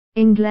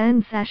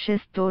England's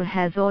Ashes tour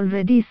has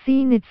already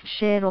seen its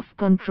share of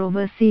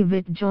controversy,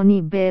 with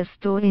Johnny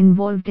Bairstow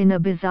involved in a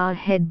bizarre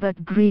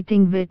headbutt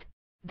greeting with,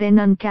 then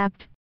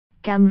uncapped,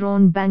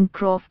 Cameron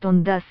Bancroft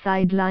on the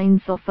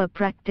sidelines of a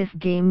practice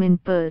game in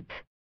Perth.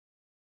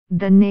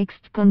 The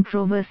next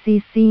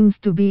controversy seems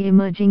to be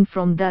emerging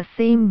from the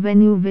same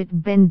venue, with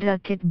Ben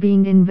Duckett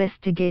being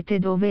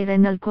investigated over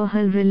an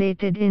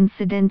alcohol-related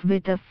incident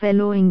with a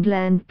fellow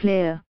England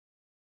player.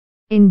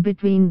 In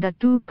between the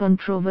two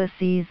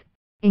controversies,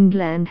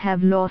 England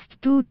have lost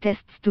 2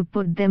 tests to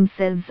put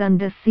themselves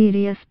under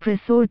serious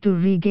pressure to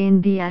regain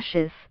the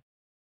Ashes.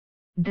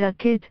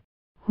 Duckett,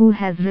 who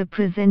has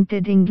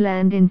represented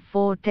England in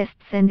 4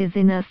 tests and is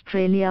in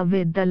Australia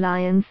with the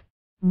Lions,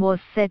 was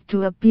set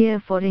to appear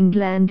for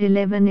England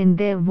 11 in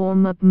their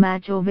warm-up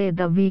match over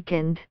the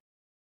weekend.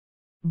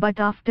 But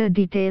after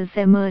details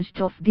emerged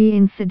of the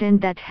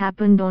incident that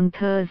happened on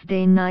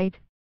Thursday night,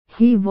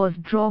 he was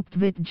dropped,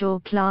 with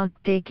Joe Clark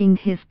taking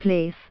his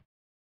place.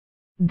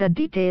 The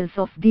details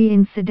of the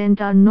incident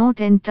are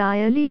not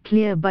entirely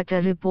clear, but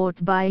a report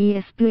by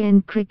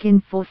ESPN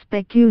Cricinfo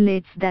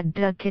speculates that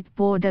Duckett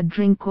poured a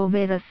drink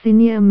over a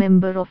senior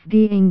member of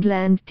the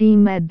England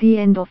team at the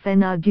end of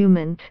an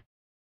argument.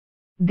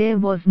 There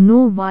was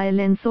no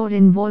violence or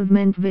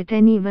involvement with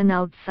anyone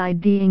outside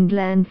the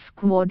England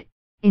squad,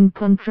 in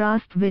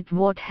contrast with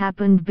what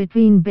happened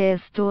between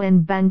Bairstow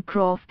and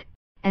Bancroft,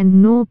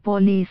 and no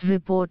police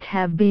report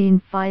have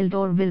been filed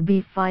or will be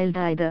filed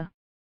either.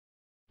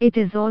 It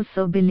is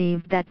also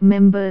believed that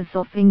members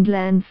of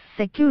England's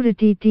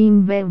security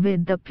team were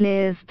with the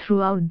players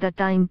throughout the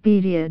time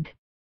period.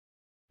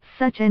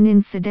 Such an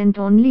incident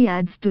only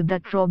adds to the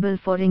trouble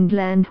for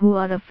England, who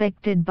are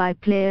affected by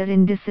player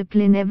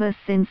indiscipline ever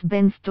since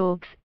Ben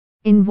Stokes'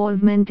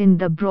 involvement in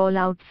the brawl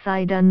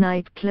outside a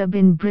nightclub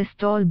in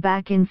Bristol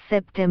back in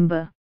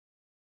September.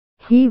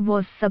 He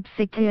was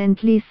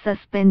subsequently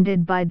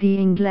suspended by the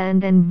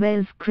England and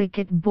Wales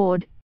Cricket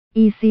Board,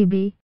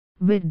 ECB,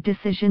 with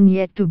decision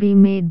yet to be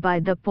made by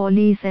the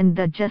police and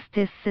the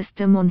justice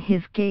system on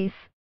his case.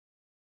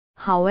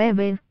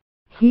 However,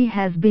 he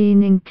has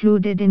been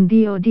included in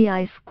the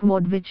ODI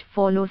squad, which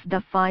follows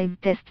the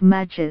 5 test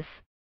matches.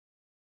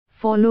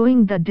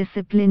 Following the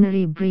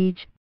disciplinary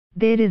breach,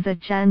 there is a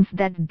chance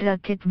that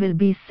Duckett will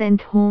be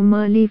sent home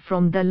early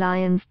from the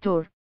Lions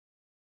tour.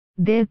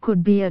 There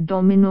could be a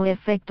domino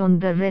effect on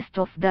the rest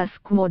of the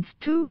squads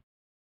too.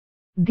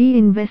 The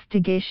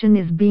investigation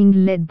is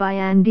being led by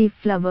Andy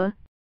Flower,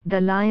 the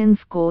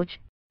Lions coach,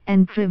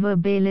 and Trevor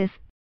Bayliss,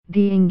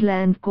 the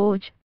England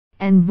coach,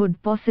 and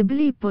would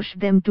possibly push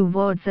them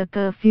towards a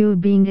curfew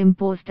being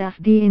imposed, as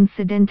the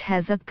incident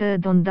has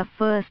occurred on the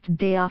first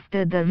day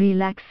after the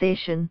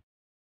relaxation.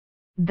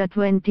 The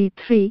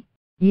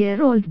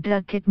 23-year-old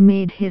Duckett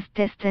made his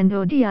Test and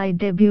ODI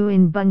debut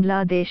in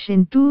Bangladesh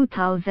in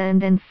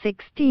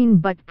 2016,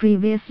 but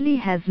previously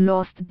has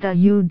lost the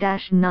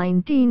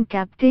U-19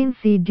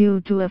 captaincy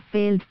due to a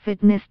failed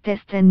fitness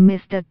test and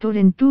missed a tour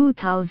in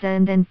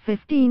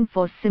 2015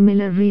 for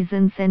similar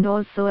reasons, and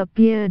also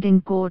appeared in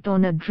court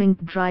on a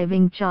drink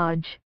driving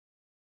charge.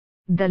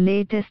 The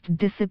latest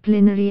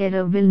disciplinary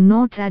error will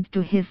not add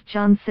to his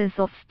chances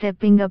of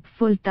stepping up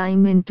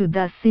full-time into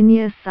the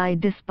senior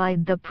side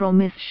despite the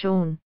promise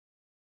shown.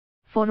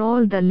 For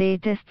all the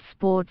latest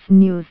sports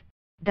news,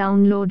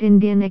 download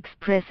Indian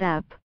Express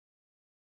app.